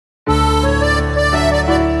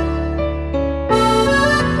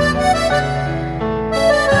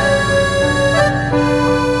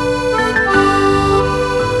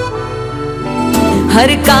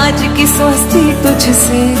हर काज की स्वस्ति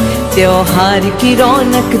तुझसे, त्योहार की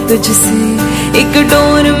रौनक तुझसे, एक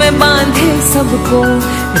डोर में बांधे सबको,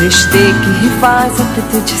 रिश्ते की हिफाजत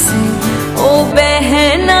तुझसे। ओ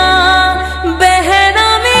बहना बहना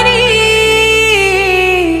मेरी,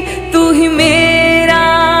 तू ही मेरा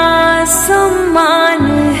सम्मान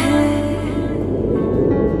है।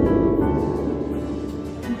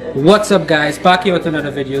 What's up guys, back here with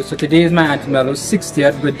another video. So today is my Auntie Mello's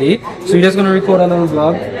 60th birthday, so we're just going to record a little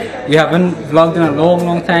vlog. We haven't vlogged in a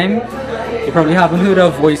long time. You probably haven't heard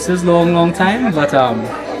our voices long time, but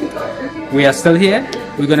we are still here.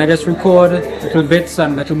 We're going to just record little bits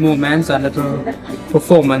and little moments and little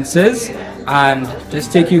performances and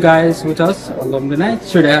just take you guys with us along the night.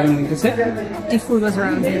 Should I have anything to say? The food was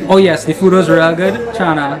real good. Oh yes, the food was real good.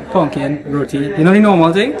 Chana, pumpkin, roti, you know the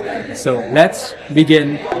normal thing. So let's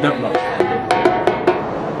begin the vlog.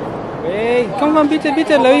 Hey, come on, beat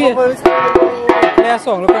it, love you. Yeah,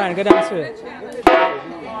 song, look around, go dance to it.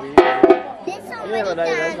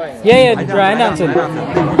 Yeah, Brian dancing.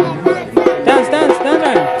 Dance.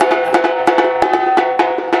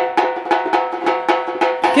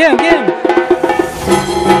 Get him.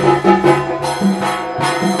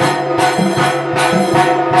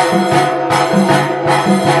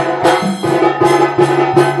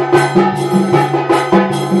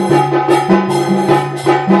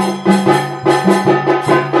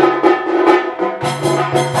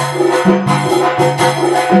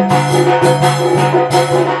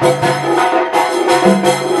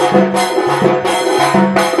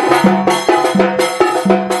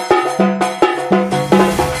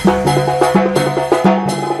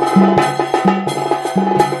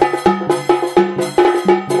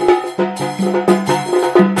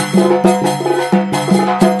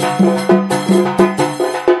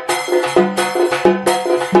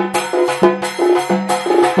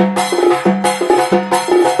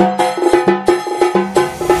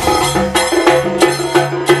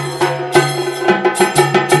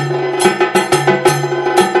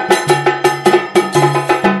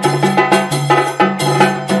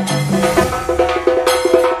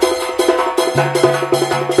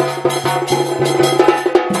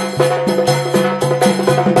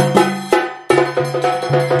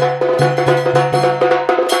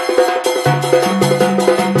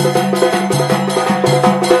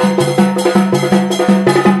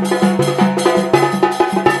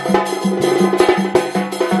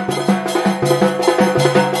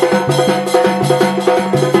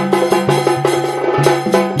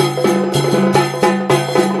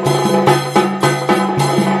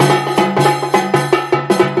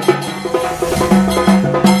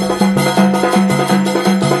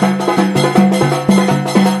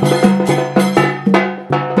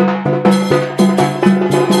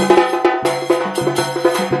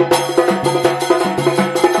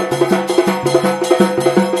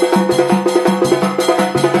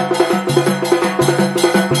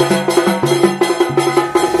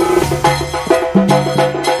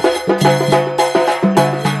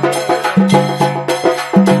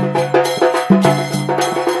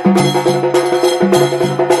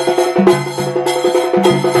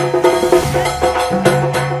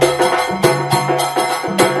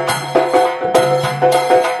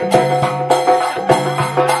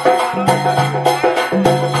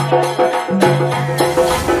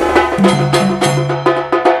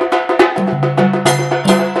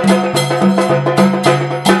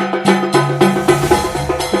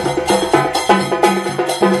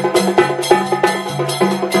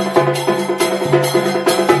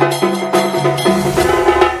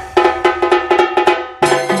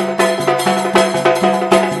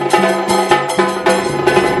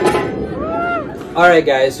 Alright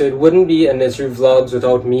guys, so it wouldn't be a nursery vlogs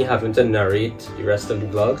without me having to narrate the rest of the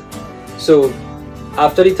vlog. So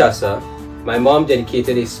after the tassa, my mom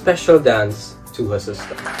dedicated a special dance to her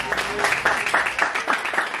sister.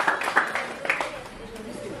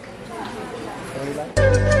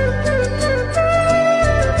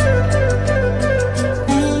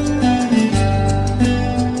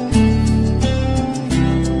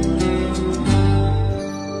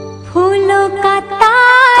 फूलों का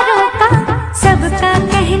तारों का सबका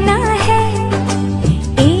कहना है,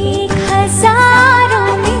 एक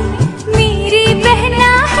हजारों में मेरी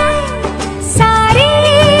बहना है, सारी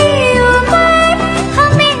उम्र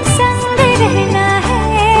हमें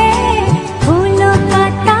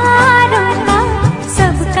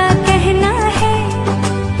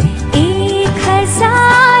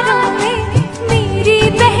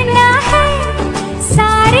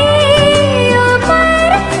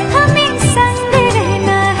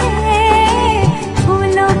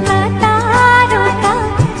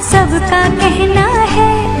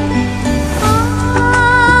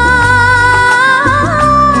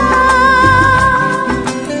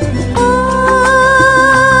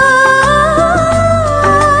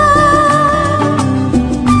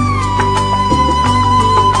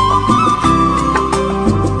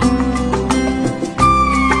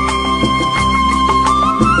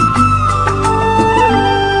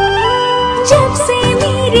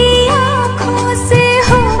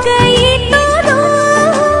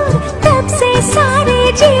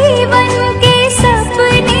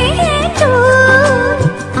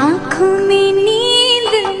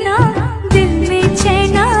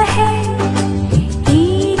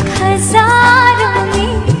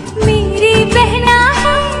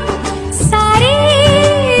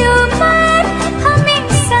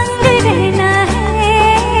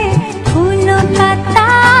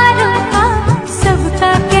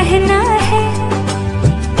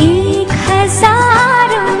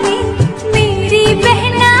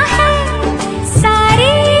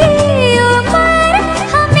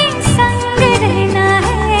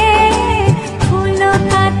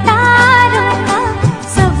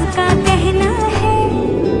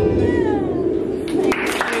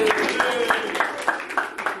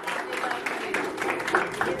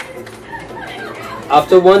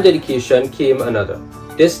After one dedication came another,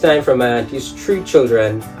 this time from my auntie's 3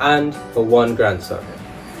 children and her 1 grandson.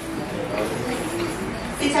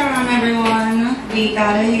 Sit around everyone. We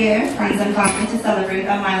gather here, friends and family, to celebrate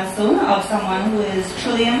a milestone of someone who is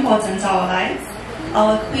truly important to our lives,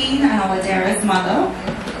 our queen and our dearest mother.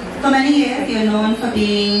 For many years, you're known for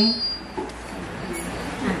being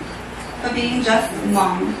just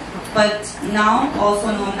mom, but now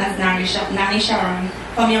also known as Nanny Sharon,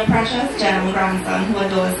 from your precious Jawan grandson who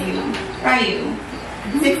adores you, Ryu.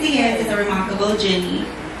 60 years is a remarkable journey,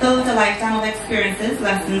 filled with a lifetime of experiences,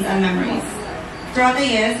 lessons, and memories. Throughout the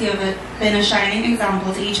years, you have been a shining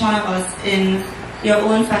example to each one of us in your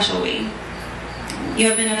own special way. You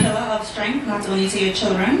have been a pillar of strength not only to your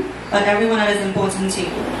children, but everyone that is important to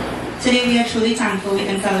you. Today we are truly thankful we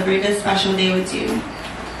can celebrate this special day with you.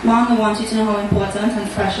 Mom, we want you to know how important and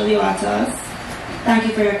special you are to us. Thank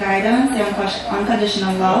you for your guidance, your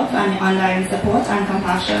unconditional love, and your undying support and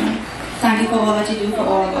compassion. Thank you for all that you do for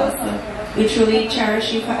all of us. We truly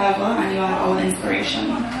cherish you forever, and you are our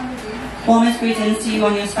inspiration. Warmest greetings to you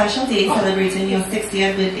on your special day celebrating your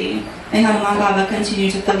 60th birthday. May Hanuman Baba continue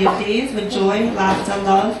to fill your days with joy, laughter,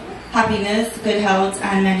 love, happiness, good health,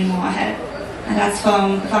 and many more ahead. And that's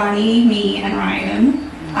from Vani, me, and Ryan.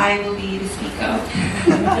 I will be the speaker.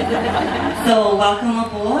 So welcome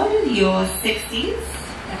aboard your 60s.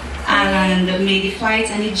 And may the flight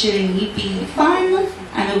and the journey be fun.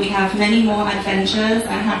 And we have many more adventures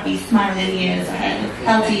and happy, smiling years ahead.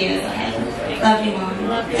 Healthy years ahead. Love you, Mom.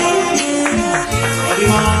 Love you,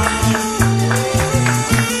 Mom.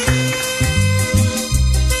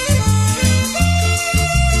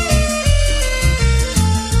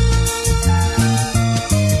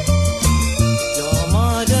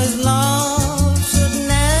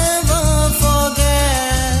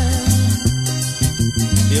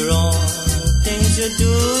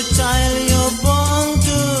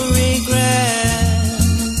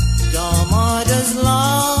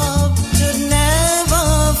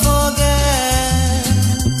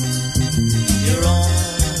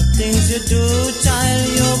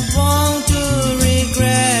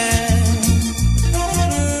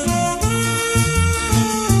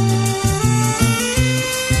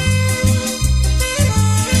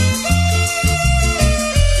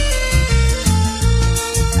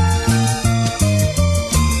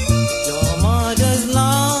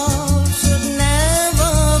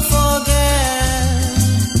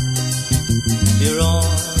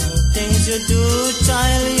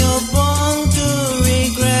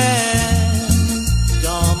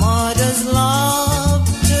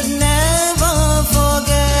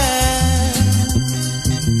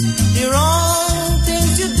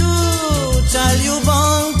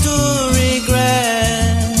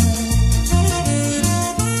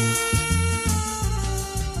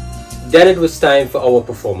 Then it was time for our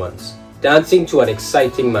performance, dancing to an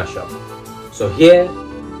exciting mashup. So here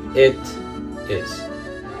it is.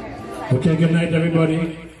 Okay, good night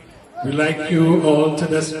everybody. We'd like you all to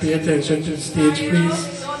just pay attention to the stage,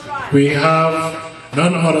 please. We have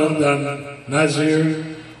none other than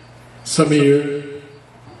Nazir, Samir,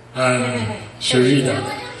 and Shreya.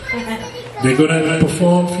 They're going to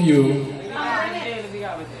perform for you.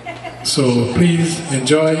 So please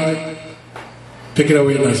enjoy. Pick it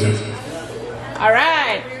away, Nazir. All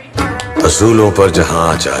right. असूलों पर जहां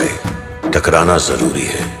आ जाए टकराना जरूरी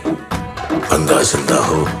है बंदा जिंदा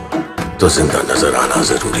हो तो जिंदा नजर आना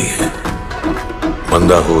जरूरी है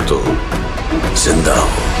बंदा हो तो जिंदा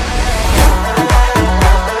हो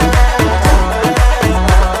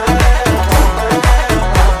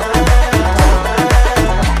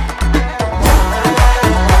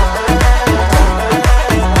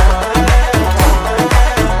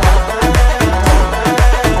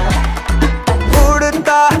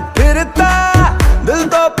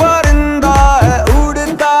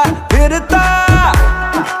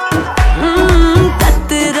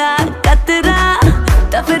कतरा कतरा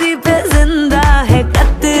तफरी पे जिंदा है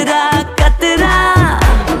कतरा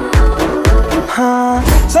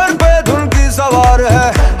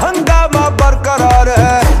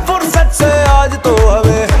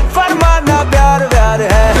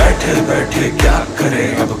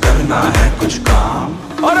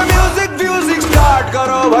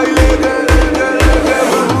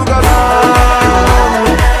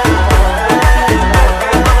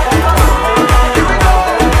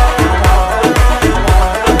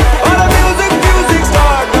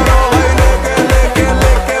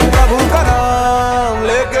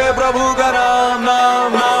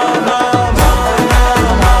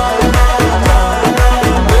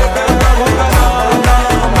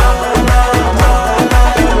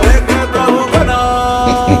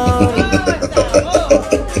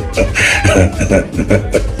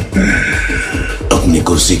अपनी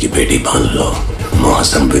कुर्सी की पेटी बांध लो,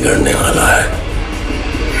 मौसम बिगड़ने वाला है।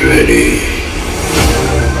 रेडी?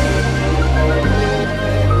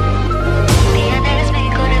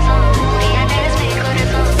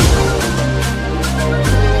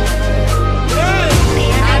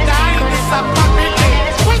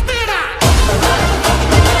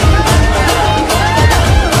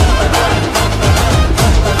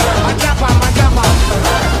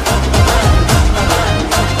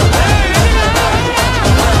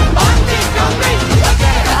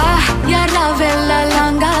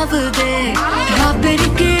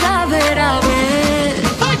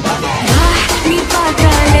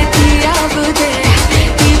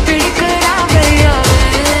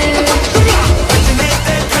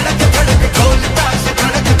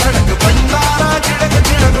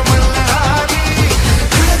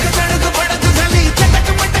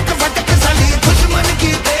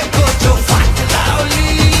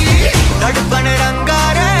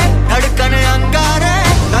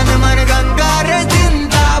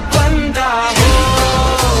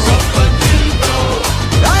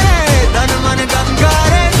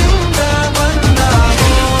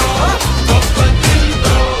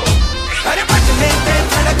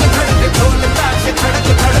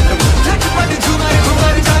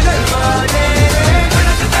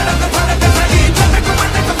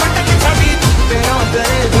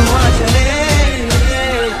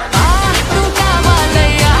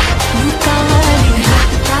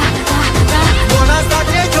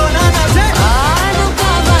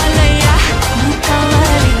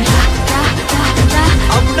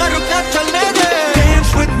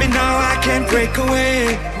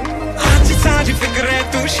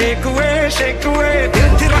 shake away दिल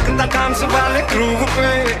च रखदा डांस वाले ग्रूव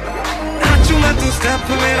पे नाचू मैं तू स्टेप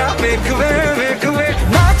मेरा make away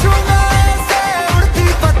नाचू मैं ऐसे उड़ती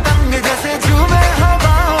पतंग जैसे झूमे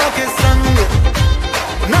हवाओं के संग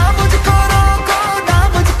ना मुझको रोको ना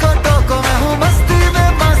मुझको टोको मैं हूँ मस्ती में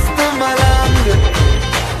मस्त मलंग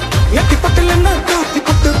यति पट लेना तू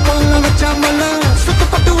पट पाला बच्चा मला सुत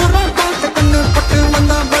पट उरा पाल तकन पट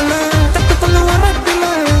मंदा बला तक पल वरा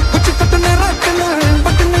दिला कुछ पट ने रखना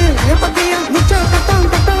पटने ये पतिया नीचे पटन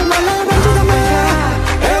पटन मला रंजूरमैया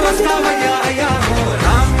ए वस्तावैया आया हो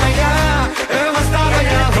रामैया ए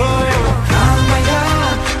वस्तावैया हो रामैया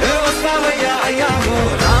ए वस्तावैया आया हो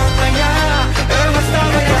रामैया ए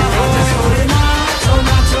वस्तावैया हो नाचो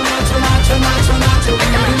नाचो नाचो नाचो नाचो नाचो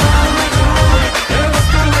ए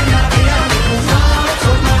वस्तावैया आया हो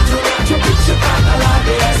नाचो नाचो नाचो पीछे पाता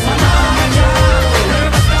लागे ऐसा रामैया ए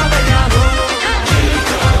वस्तावैया हो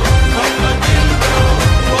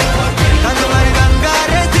नगमर गंगा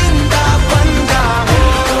रे जिंदा बंदा हो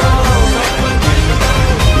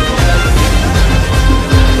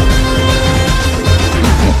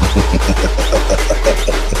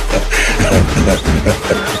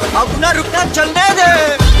अब ना रुकना चलने दे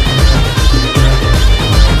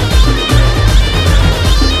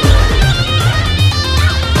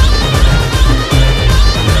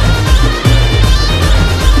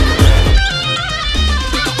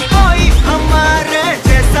कोई हमारे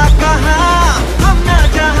जैसा कहा हम ना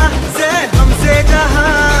जहाँ से हमसे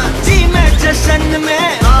जहाँ जी में जश्न में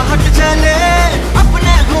आहट चले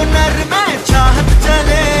अपने हुनर में चाहत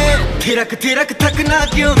चले थिरक थिरक थकना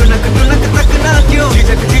क्यों दुनक दुनक थकना क्यों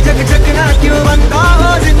झिझक झिझक झकना क्यों बंदा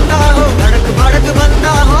हो जिंदा हो धड़क भड़क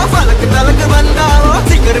बंदा हो फलक तलक बंदा हो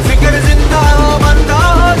फिकर फिकर जिंदा हो बंदा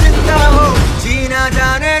हो जिंदा हो जीना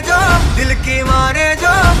जाने जो दिल की माने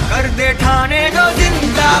जो कर दे ठाने जो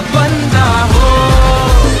जिंदा बंदा हो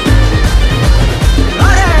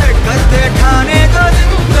अरे कर दे ठाने जो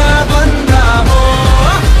जिंदा बंदा हो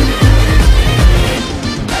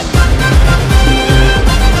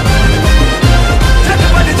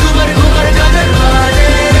झटपट झूमर घूमर जागर वाले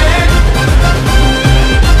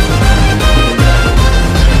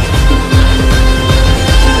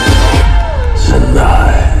जिंदा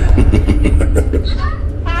है।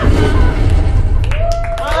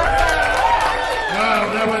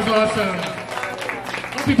 Wow, that was awesome.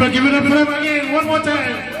 People, give it up for them again, one more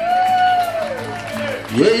time.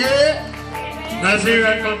 Yeah. Nazir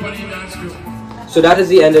and Company Dance Group. So that is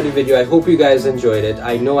the end of the video. I hope you guys enjoyed it.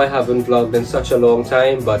 I know I haven't vlogged in such a long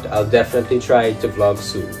time, but I'll definitely try to vlog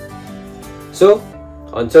soon. So,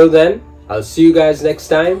 until then, I'll see you guys next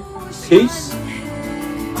time. Peace.